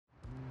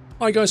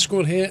Hi guys,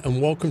 Squirrel here and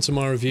welcome to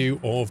my review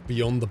of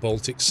Beyond the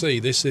Baltic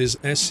Sea. This is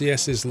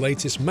SCS's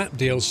latest map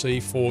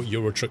DLC for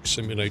Euro Truck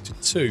Simulator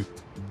 2.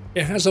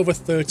 It has over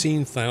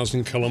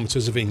 13,000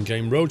 kilometers of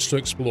in-game roads to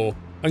explore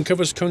and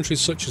covers countries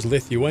such as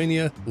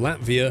Lithuania,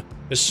 Latvia,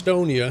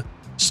 Estonia,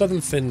 southern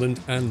Finland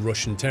and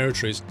Russian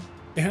territories.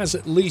 It has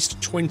at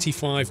least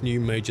 25 new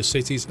major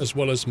cities as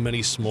well as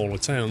many smaller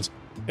towns.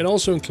 It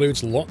also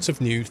includes lots of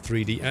new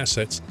 3D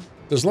assets.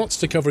 There's lots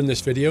to cover in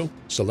this video,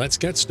 so let's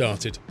get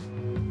started.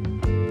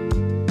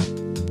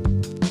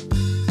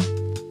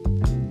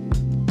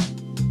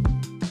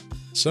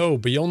 So,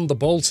 Beyond the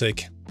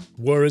Baltic,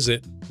 where is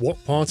it?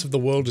 What part of the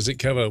world does it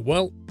cover?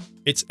 Well,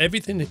 it's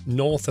everything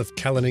north of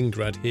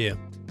Kaliningrad here.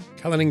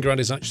 Kaliningrad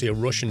is actually a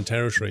Russian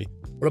territory,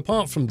 but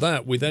apart from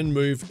that, we then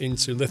move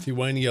into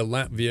Lithuania,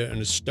 Latvia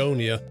and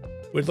Estonia,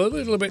 with a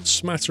little bit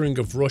smattering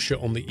of Russia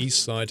on the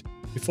east side,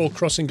 before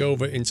crossing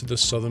over into the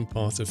southern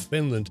part of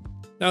Finland.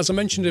 Now, as I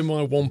mentioned in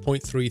my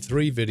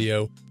 1.33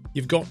 video,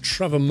 you've got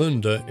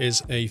Travemünde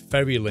is a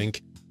ferry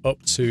link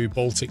up to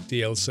Baltic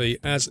DLC,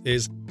 as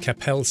is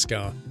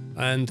Kapellskär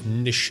and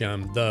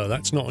Nisham.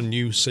 That's not a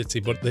new city,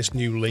 but this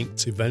new link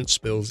to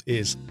Ventspils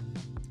is.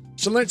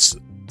 So let's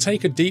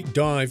take a deep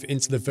dive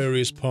into the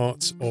various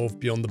parts of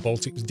Beyond the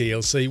Baltic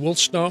DLC. We'll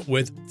start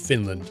with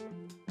Finland.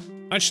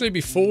 Actually,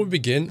 before we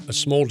begin, a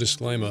small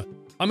disclaimer.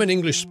 I'm an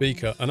English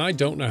speaker and I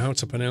don't know how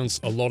to pronounce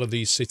a lot of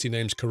these city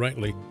names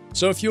correctly.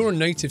 So if you're a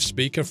native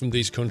speaker from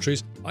these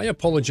countries, I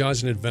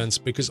apologize in advance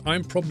because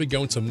I'm probably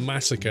going to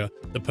massacre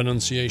the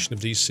pronunciation of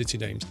these city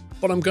names,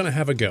 but I'm going to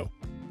have a go.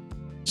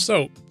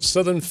 So,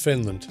 southern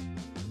Finland.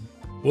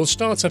 We'll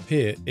start up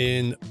here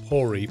in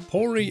Pori.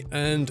 Pori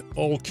and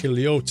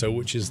Olkiluoto,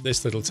 which is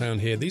this little town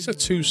here. These are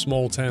two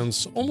small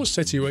towns, almost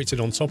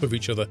situated on top of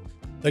each other.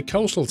 They're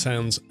coastal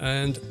towns,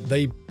 and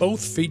they both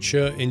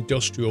feature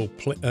industrial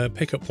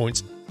pickup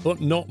points,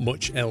 but not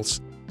much else.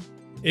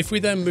 If we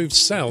then move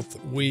south,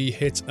 we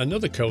hit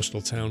another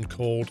coastal town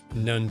called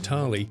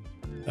Naantali.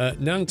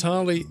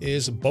 Naantali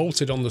is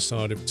bolted on the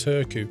side of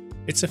Turku.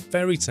 It's a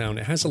ferry town.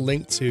 It has a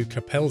link to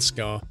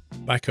Kapellskär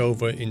back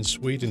over in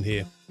Sweden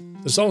here.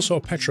 There's also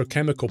a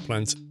petrochemical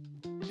plant.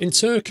 In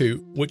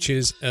Turku, which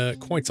is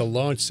quite a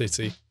large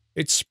city,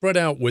 it's spread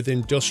out with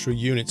industrial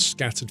units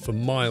scattered for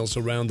miles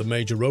around the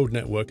major road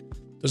network.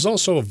 There's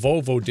also a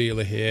Volvo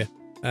dealer here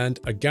and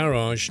a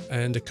garage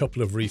and a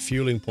couple of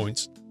refueling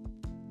points.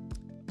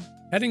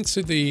 Heading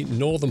to the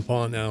northern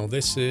part now,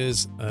 this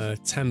is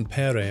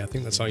Tampere, I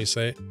think that's how you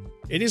say it.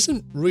 It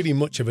isn't really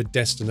much of a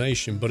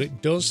destination, but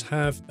it does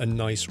have a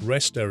nice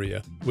rest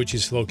area, which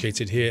is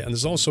located here, and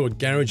there's also a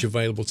garage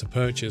available to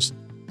purchase,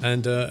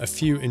 and a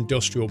few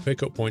industrial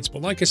pickup points.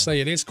 But like I say,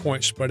 it is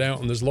quite spread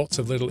out, and there's lots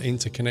of little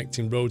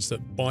interconnecting roads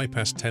that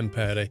bypass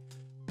Tampere.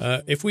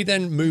 If we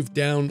then move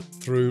down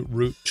through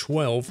Route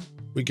 12,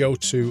 we go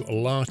to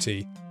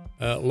Lahti.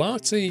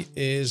 Lahti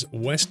is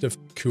west of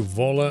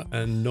Kouvola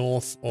and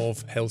north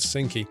of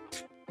Helsinki.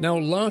 Now,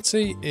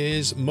 Lahti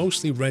is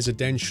mostly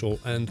residential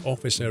and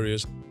office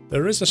areas.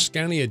 There is a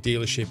Scania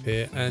dealership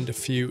here and a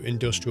few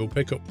industrial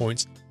pickup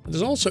points. And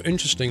there's also,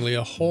 interestingly,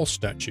 a horse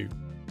statue.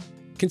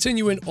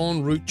 Continuing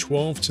on Route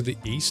 12 to the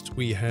east,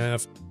 we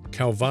have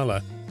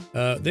Kouvola.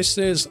 This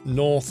is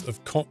north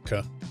of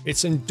Kotka.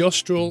 It's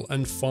industrial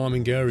and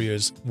farming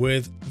areas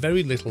with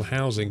very little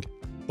housing,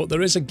 but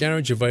there is a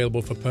garage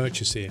available for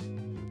purchase here.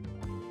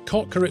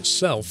 Kotka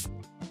itself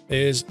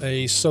is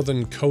a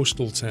southern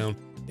coastal town.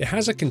 It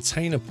has a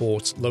container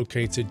port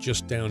located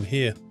just down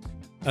here,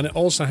 and it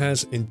also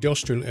has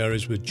industrial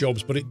areas with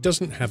jobs, but it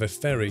doesn't have a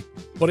ferry.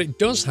 But it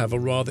does have a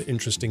rather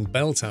interesting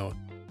bell tower.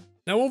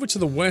 Now over to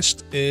the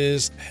west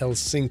is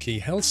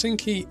Helsinki.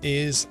 Helsinki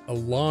is a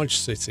large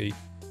city.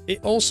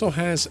 It also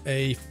has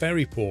a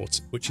ferry port,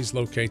 which is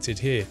located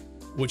here,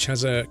 which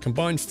has a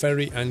combined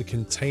ferry and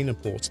container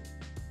port.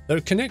 There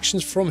are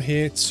connections from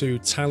here to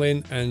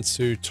Tallinn and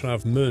to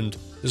Travemünde.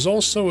 There's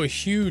also a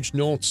huge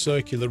north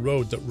circular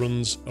road that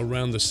runs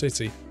around the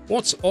city.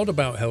 What's odd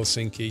about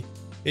Helsinki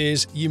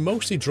is you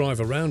mostly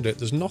drive around it.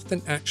 There's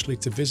nothing actually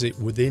to visit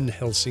within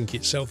Helsinki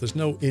itself. There's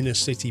no inner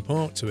city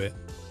part to it.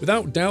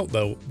 Without doubt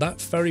though,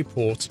 that ferry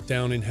port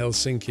down in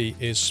Helsinki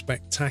is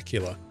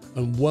spectacular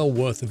and well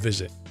worth a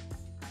visit.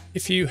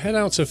 If you head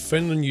out of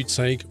Finland, you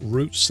take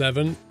Route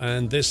 7,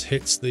 and this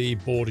hits the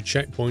border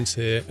checkpoints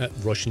here at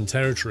Russian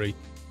territory.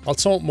 I'll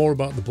talk more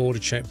about the border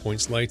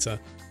checkpoints later.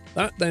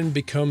 That then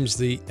becomes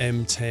the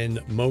M10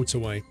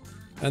 motorway.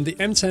 And the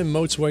M10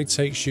 motorway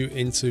takes you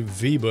into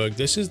Vyborg.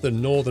 This is the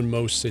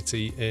northernmost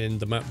city in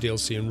the map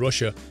DLC in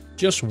Russia,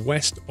 just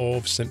west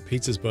of St.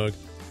 Petersburg.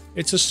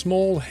 It's a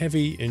small,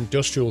 heavy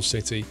industrial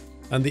city,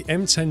 and the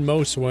M10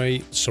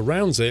 motorway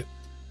surrounds it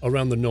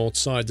around the north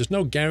side. There's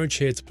no garage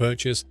here to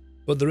purchase,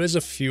 but there is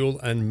a fuel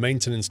and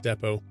maintenance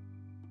depot.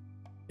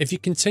 If you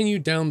continue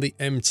down the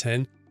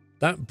M10,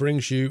 that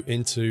brings you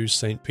into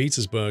St.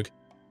 Petersburg.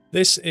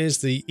 This is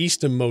the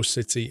easternmost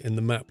city in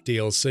the map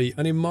DLC,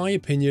 and in my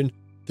opinion,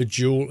 the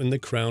jewel in the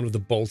crown of the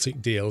Baltic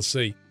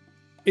DLC.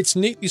 It's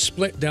neatly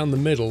split down the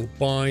middle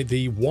by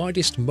the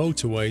widest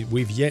motorway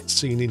we've yet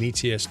seen in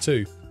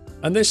ETS2.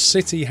 And this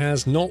city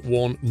has not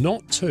one,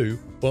 not two,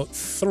 but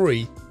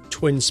three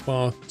twin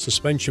spar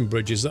suspension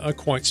bridges that are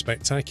quite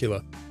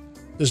spectacular.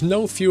 There's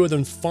no fewer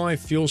than 5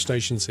 fuel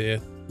stations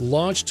here,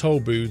 large toll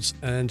booths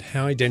and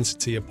high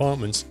density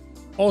apartments.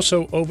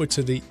 Also over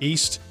to the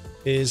east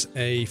is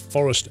a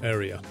forest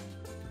area.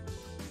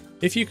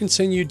 If you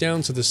continue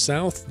down to the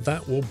south,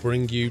 that will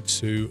bring you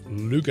to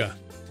Luga.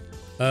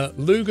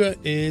 Luga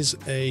is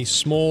a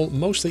small,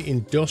 mostly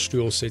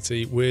industrial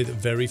city with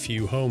very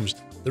few homes.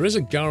 There is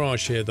a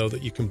garage here though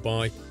that you can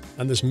buy,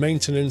 and there's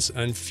maintenance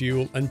and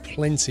fuel and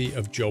plenty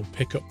of job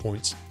pickup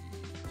points.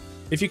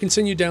 If you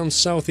continue down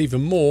south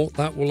even more,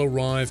 that will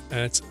arrive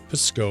at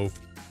Pskov.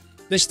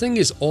 This thing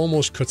is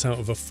almost cut out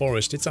of a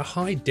forest. It's a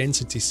high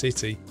density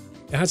city.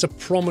 It has a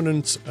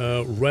prominent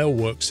rail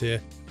works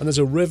here, and there's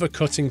a river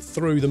cutting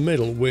through the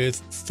middle with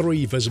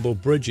 3 visible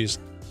bridges.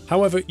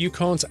 However, you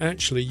can't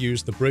actually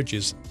use the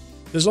bridges.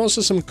 There's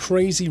also some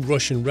crazy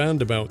Russian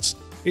roundabouts.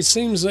 It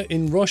seems that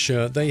in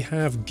Russia they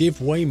have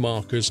give way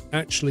markers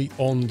actually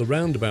on the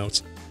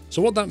roundabout.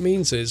 So what that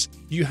means is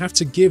you have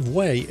to give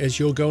way as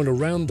you're going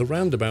around the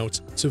roundabout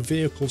to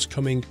vehicles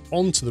coming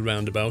onto the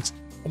roundabout,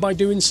 and by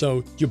doing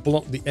so you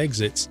block the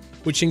exits,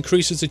 which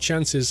increases the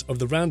chances of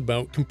the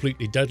roundabout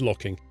completely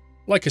deadlocking.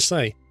 Like I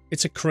say,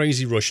 it's a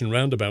crazy Russian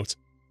roundabout.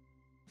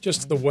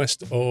 Just to the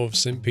west of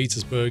St.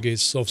 Petersburg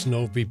is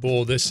Sosnovy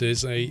Bor. This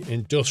is an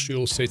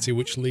industrial city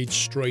which leads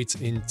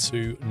straight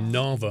into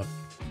Narva.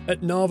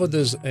 At Narva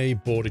there's a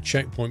border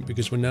checkpoint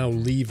because we're now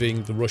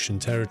leaving the Russian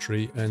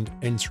territory and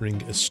entering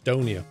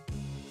Estonia.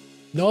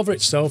 Narva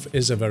itself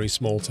is a very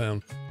small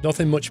town,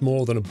 nothing much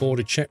more than a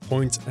border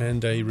checkpoint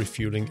and a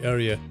refueling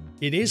area.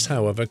 It is,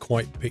 however,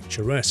 quite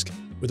picturesque,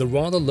 with a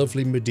rather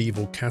lovely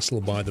medieval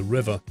castle by the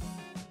river.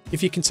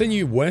 If you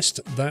continue west,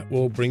 that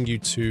will bring you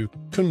to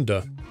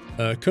Kunda.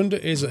 Kunda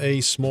is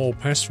a small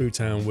pass-through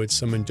town with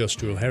some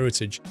industrial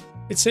heritage.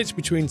 It sits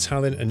between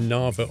Tallinn and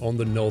Narva on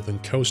the northern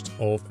coast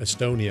of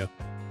Estonia.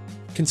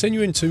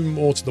 Continuing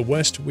more to the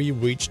west, we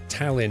reach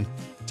Tallinn.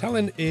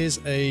 Tallinn is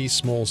a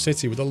small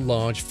city with a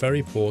large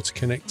ferry port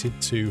connected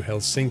to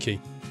Helsinki.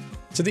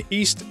 To the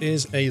east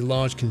is a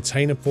large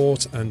container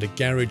port and a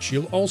garage.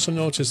 You'll also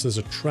notice there's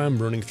a tram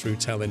running through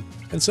Tallinn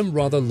and some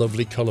rather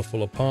lovely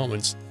colourful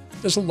apartments.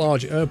 There's a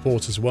large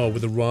airport as well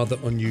with a rather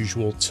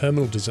unusual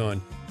terminal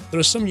design. There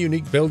are some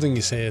unique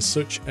buildings here,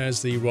 such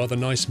as the rather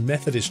nice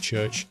Methodist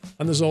church,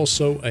 and there's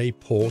also a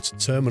port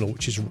terminal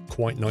which is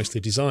quite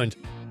nicely designed.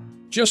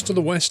 Just to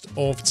the west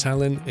of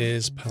Tallinn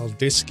is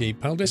Paldiski.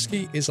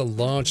 Paldiski is a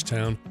large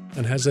town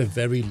and has a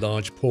very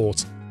large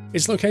port.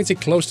 It's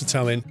located close to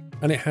Tallinn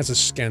and it has a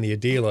Scania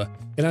dealer.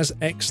 It has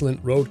excellent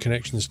road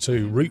connections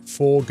too. Route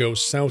 4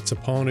 goes south to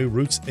Pärnu,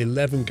 Route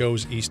 11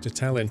 goes east to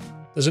Tallinn.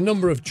 There's a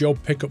number of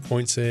job pickup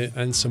points here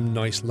and some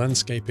nice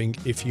landscaping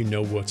if you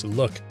know where to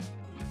look.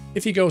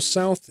 If you go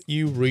south,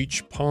 you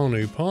reach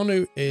Pärnu.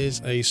 Pärnu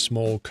is a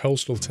small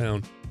coastal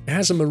town. It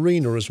has a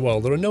marina as well.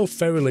 There are no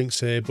ferry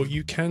links here, but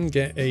you can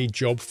get a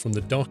job from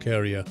the dock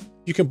area.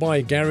 You can buy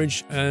a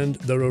garage and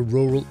there are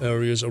rural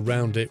areas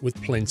around it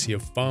with plenty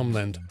of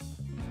farmland.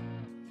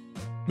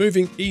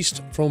 Moving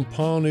east from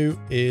Pärnu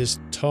is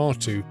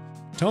Tartu.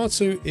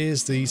 Tartu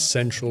is the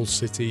central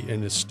city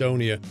in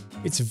Estonia.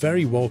 It's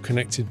very well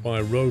connected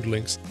by road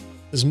links.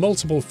 There's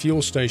multiple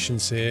fuel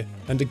stations here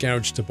and a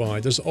garage to buy.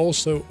 There's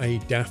also a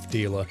DAF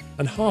dealer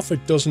and half a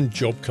dozen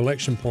job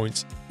collection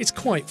points. It's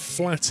quite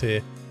flat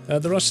here.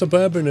 There are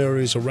suburban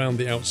areas around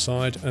the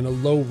outside and a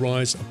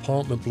low-rise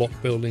apartment block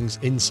buildings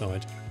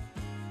inside.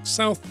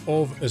 South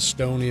of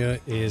Estonia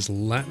is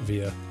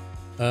Latvia.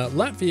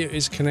 Latvia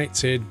is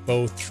connected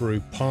both through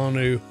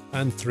Pärnu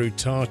and through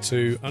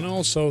Tartu and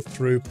also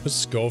through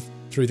Pskov,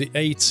 through the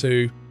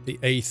A2, the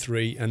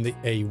A3 and the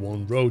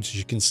A1 roads, as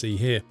you can see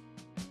here.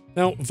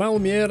 Now,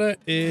 Valmiera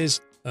is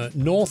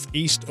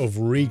northeast of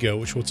Riga,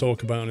 which we'll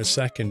talk about in a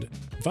second.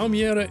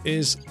 Valmiera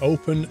is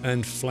open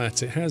and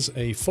flat. It has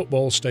a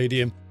football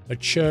stadium, a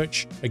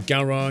church, a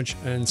garage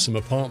and some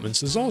apartments.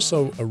 There's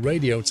also a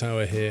radio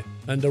tower here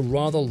and a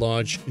rather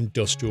large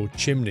industrial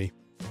chimney.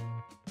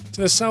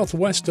 To the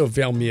southwest of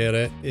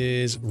Valmiera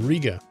is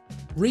Riga.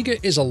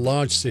 Riga is a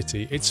large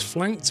city. It's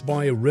flanked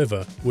by a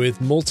river with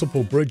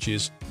multiple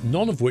bridges,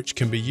 none of which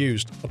can be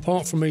used,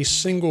 apart from a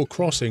single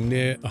crossing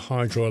near a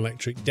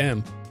hydroelectric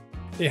dam.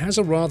 It has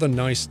a rather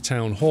nice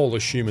town hall,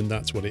 assuming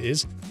that's what it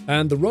is,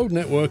 and the road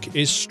network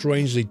is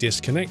strangely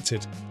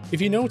disconnected.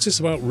 If you notice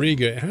about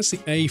Riga, it has the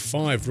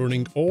A5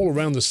 running all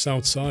around the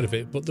south side of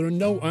it, but there are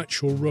no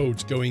actual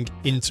roads going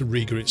into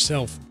Riga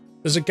itself.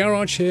 There's a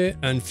garage here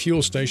and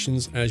fuel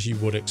stations as you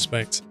would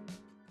expect.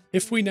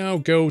 If we now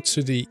go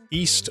to the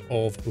east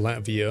of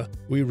Latvia,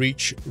 we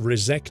reach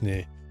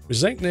Rezekne.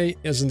 Rezekne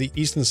is on the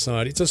eastern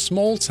side. It's a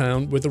small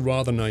town with a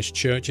rather nice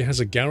church. It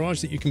has a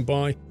garage that you can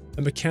buy,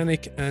 a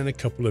mechanic and a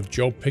couple of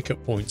job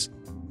pickup points.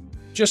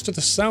 Just to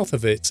the south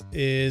of it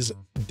is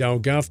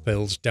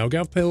Daugavpils.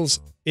 Daugavpils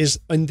is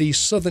in the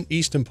southern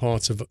eastern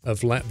part of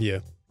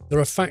Latvia. There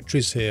are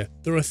factories here.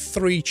 There are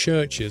 3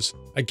 churches,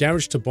 a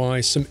garage to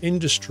buy, some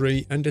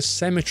industry and a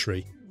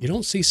cemetery. You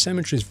don't see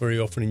cemeteries very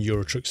often in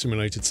Euro Truck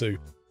Simulator 2.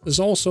 there's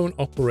also an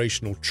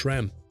operational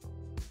tram.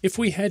 If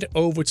we head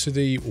over to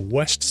the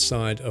west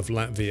side of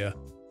Latvia,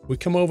 we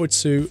come over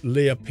to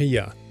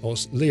Liepāja, or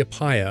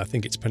Liepāja, I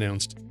think it's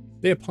pronounced.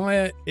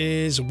 Liepāja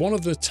is one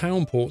of the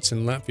town ports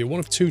in Latvia, one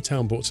of two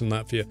town ports in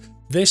Latvia,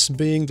 this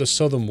being the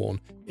southern one.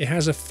 It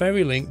has a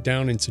ferry link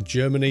down into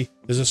Germany.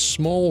 There's a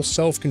small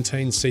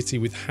self-contained city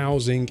with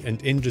housing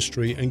and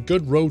industry and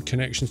good road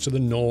connections to the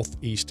north,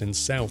 east and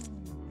south.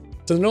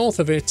 To the north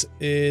of it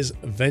is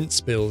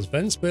Ventspils.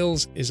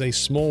 Ventspils is a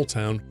small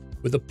town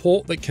with a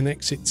port that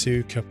connects it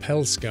to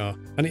Kapelskär,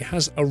 and it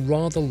has a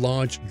rather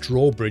large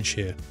drawbridge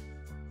here.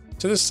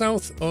 To the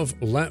south of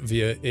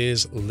Latvia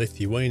is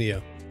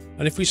Lithuania,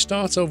 and if we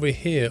start over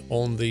here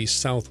on the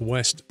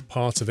southwest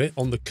part of it,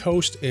 on the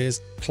coast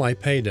is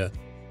Klaipėda.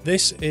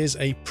 This is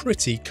a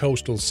pretty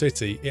coastal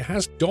city. It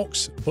has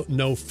docks but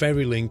no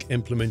ferry link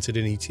implemented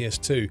in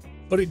ETS2,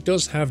 but it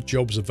does have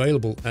jobs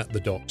available at the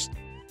docks.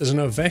 There's an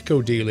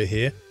Iveco dealer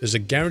here, there's a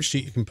garage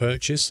that you can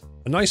purchase,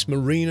 a nice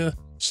marina,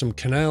 some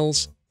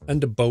canals,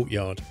 and a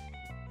boatyard.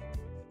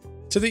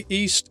 To the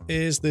east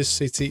is the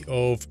city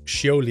of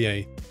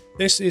Šiauliai.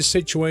 This is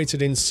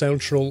situated in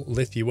central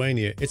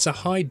Lithuania. It's a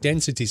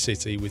high-density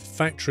city with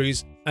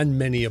factories and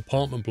many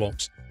apartment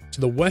blocks.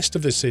 To the west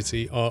of the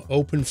city are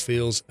open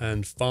fields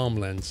and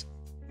farmlands.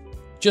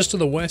 Just to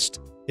the west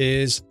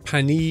is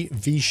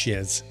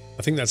Panevėžys.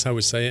 I think that's how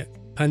we say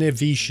it.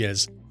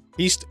 Panevėžys.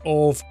 East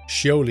of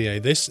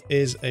Šiauliai, this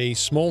is a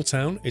small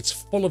town. It's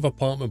full of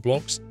apartment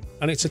blocks,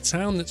 and it's a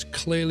town that's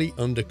clearly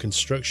under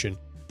construction.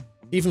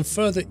 Even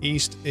further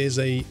east is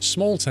a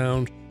small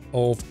town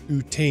of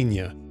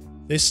Utena.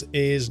 This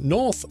is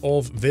north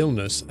of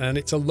Vilnius, and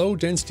it's a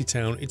low-density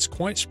town. It's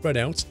quite spread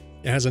out.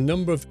 It has a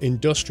number of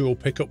industrial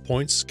pickup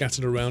points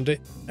scattered around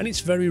it, and it's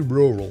very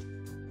rural.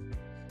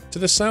 To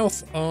the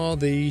south are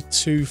the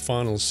two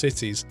final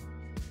cities.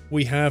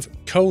 We have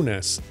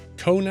Kaunas.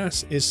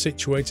 Kaunas is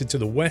situated to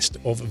the west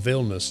of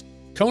Vilnius.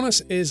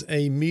 Kaunas is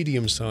a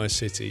medium-sized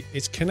city.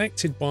 It's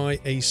connected by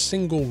a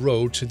single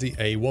road to the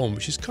A1,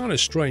 which is kind of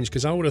strange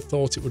because I would have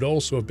thought it would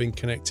also have been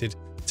connected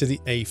to the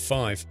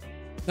A5.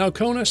 Now,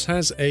 Kaunas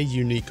has a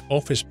unique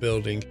office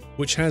building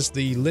which has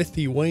the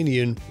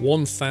Lithuanian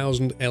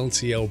 1000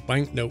 LTL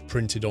banknote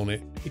printed on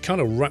it. It kind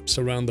of wraps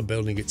around the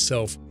building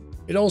itself.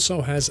 It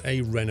also has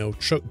a Renault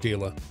truck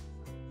dealer.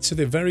 To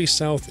the very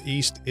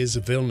southeast is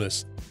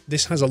Vilnius.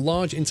 This has a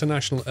large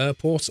international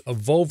airport, a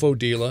Volvo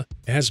dealer,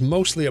 it has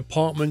mostly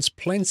apartments,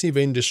 plenty of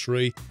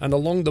industry, and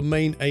along the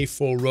main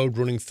A4 road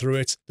running through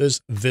it,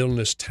 there's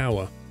Vilnius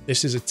Tower.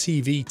 This is a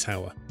TV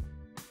tower.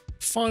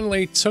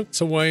 Finally,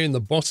 tucked away in the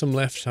bottom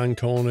left-hand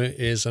corner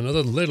is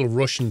another little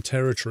Russian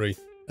territory.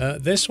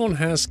 This one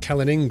has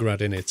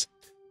Kaliningrad in it.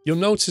 You'll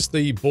notice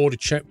the border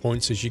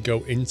checkpoints as you go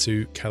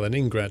into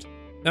Kaliningrad.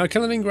 Now,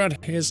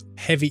 Kaliningrad has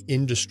heavy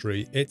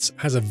industry. It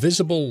has a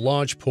visible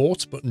large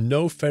port, but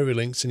no ferry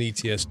links in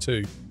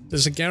ETS2.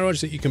 There's a garage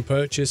that you can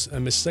purchase, a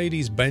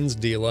Mercedes-Benz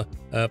dealer,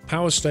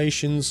 power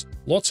stations,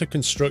 lots of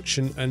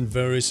construction, and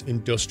various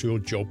industrial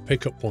job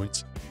pickup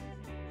points.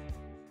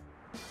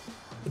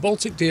 The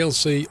Baltic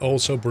DLC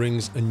also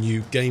brings a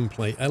new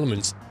gameplay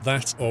element,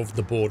 that of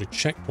the border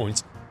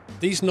checkpoint.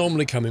 These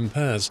normally come in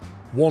pairs,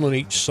 one on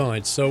each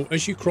side, so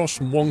as you cross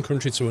from one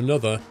country to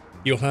another,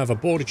 you'll have a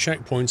border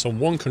checkpoint on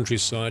one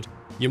country's side,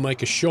 you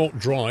make a short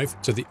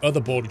drive to the other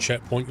border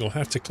checkpoint, you'll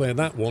have to clear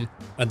that one,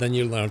 and then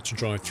you're allowed to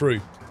drive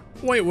through.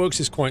 The way it works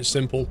is quite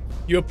simple.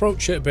 You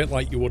approach it a bit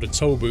like you would a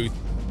toll booth,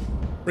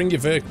 bring your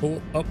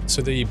vehicle up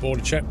to the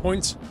border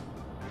checkpoint,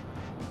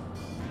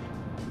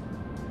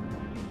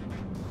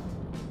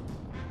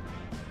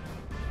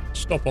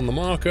 stop on the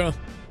marker,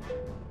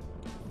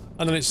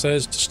 and then it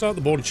says to start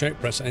the border check,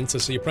 press enter.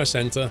 So you press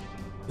enter.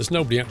 There's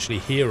nobody actually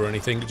here or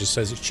anything, it just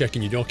says it's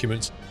checking your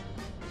documents.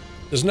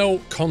 There's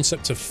no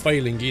concept of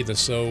failing either,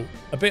 so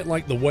a bit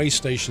like the way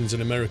stations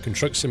in American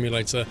Truck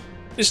Simulator,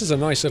 this is a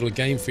nice little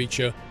game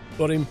feature,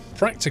 but in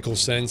practical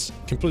sense,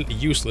 completely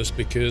useless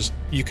because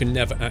you can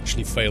never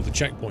actually fail the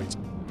checkpoint.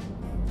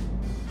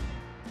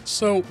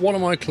 So what are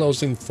my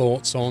closing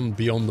thoughts on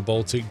Beyond the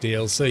Baltic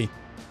DLC?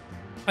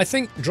 I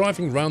think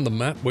driving around the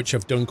map, which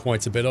I've done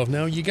quite a bit of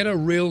now, you get a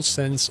real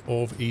sense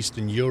of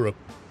Eastern Europe.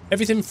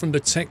 Everything from the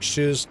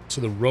textures to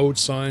the road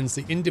signs,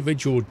 the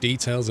individual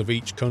details of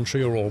each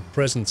country are all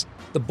present.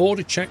 The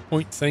border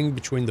checkpoint thing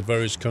between the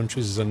various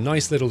countries is a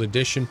nice little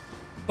addition,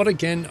 but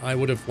again, I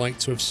would have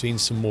liked to have seen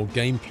some more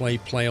gameplay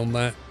play on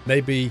that.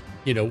 Maybe,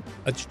 you know,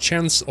 a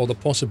chance or the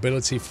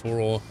possibility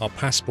for our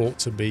passport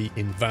to be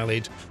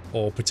invalid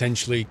or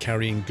potentially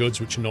carrying goods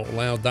which are not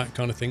allowed, that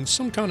kind of thing.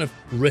 Some kind of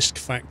risk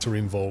factor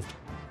involved.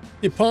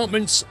 The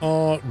apartments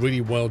are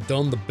really well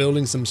done, the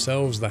buildings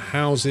themselves, the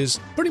houses,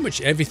 pretty much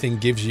everything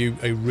gives you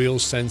a real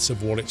sense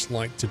of what it's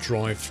like to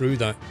drive through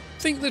that.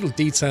 Think little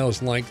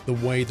details like the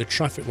way the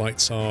traffic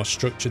lights are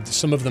structured.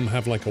 Some of them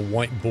have like a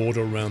white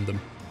border around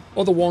them.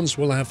 Other ones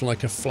will have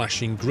like a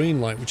flashing green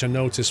light, which I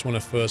noticed when I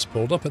first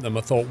pulled up at them.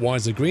 I thought, why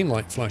is the green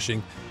light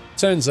flashing?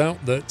 Turns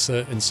out that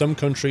in some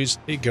countries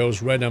it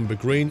goes red, amber,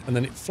 green, and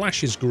then it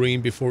flashes green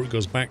before it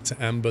goes back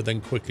to amber,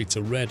 then quickly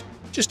to red.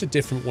 Just a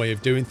different way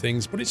of doing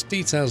things, but it's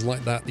details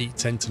like that that you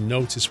tend to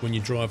notice when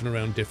you're driving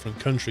around different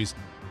countries.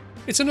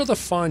 It's another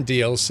fine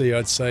DLC,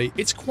 I'd say.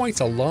 It's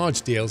quite a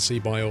large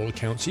DLC by all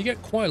accounts. You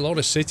get quite a lot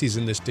of cities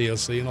in this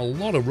DLC and a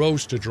lot of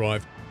roads to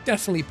drive.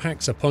 Definitely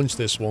packs a punch,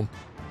 this one.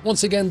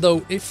 Once again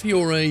though, if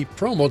you're a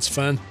Pro Mods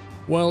fan,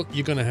 well,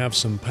 you're going to have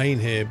some pain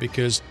here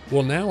because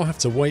we'll now have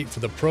to wait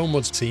for the Pro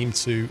Mods team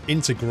to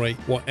integrate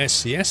what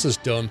SCS has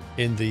done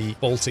in the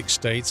Baltic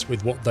states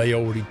with what they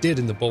already did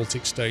in the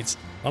Baltic states,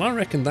 and I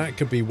reckon that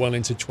could be well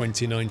into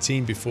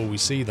 2019 before we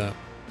see that.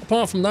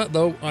 Apart from that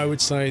though, I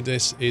would say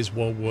this is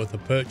well worth a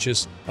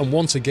purchase and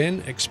once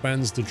again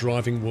expands the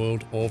driving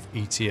world of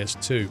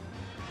ETS2.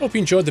 Hope you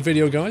enjoyed the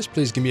video guys,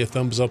 please give me a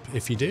thumbs up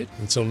if you did.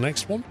 Until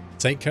next one,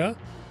 take care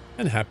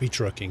and happy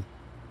trucking.